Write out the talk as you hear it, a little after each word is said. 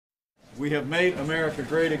We have made America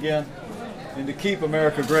great again, and to keep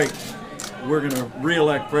America great, we're going to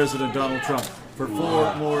re-elect President Donald Trump for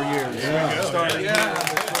 4 more years.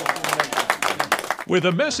 With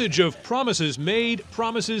a message of promises made,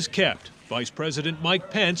 promises kept, Vice President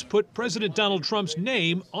Mike Pence put President Donald Trump's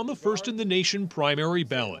name on the first-in-the-nation primary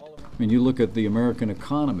ballot. I mean, you look at the American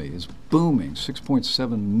economy, it's booming,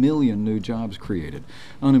 6.7 million new jobs created.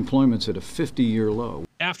 Unemployment's at a 50-year low.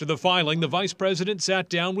 After the filing, the vice president sat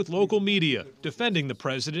down with local media, defending the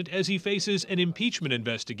president as he faces an impeachment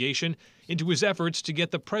investigation into his efforts to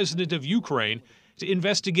get the president of Ukraine to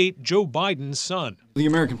investigate Joe Biden's son. The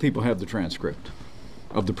American people have the transcript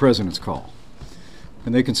of the president's call,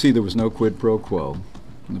 and they can see there was no quid pro quo,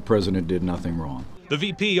 and the president did nothing wrong. The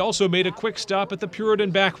VP also made a quick stop at the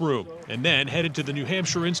Puritan back room and then headed to the New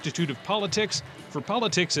Hampshire Institute of Politics for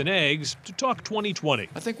Politics and Eggs to talk 2020.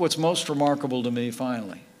 I think what's most remarkable to me,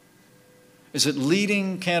 finally, is that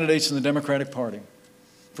leading candidates in the Democratic Party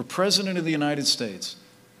for President of the United States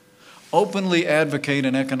openly advocate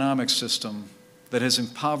an economic system that has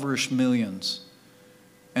impoverished millions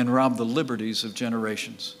and robbed the liberties of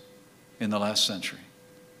generations in the last century.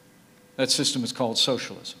 That system is called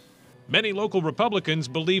socialism. Many local Republicans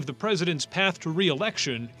believe the president's path to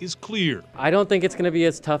re-election is clear. I don't think it's going to be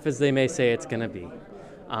as tough as they may say it's going to be.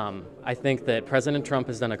 I think that President Trump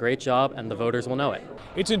has done a great job and the voters will know it.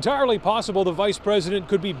 It's entirely possible the vice president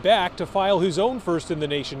could be back to file his own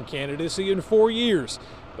first-in-the-nation candidacy in 4 years.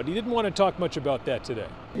 But he didn't want to talk much about that today.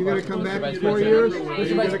 You're going to come back in 4 years?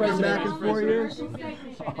 You're going to come back in 4 years?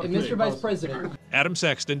 Mr. Vice President. Adam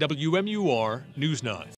Sexton, WMUR News 9.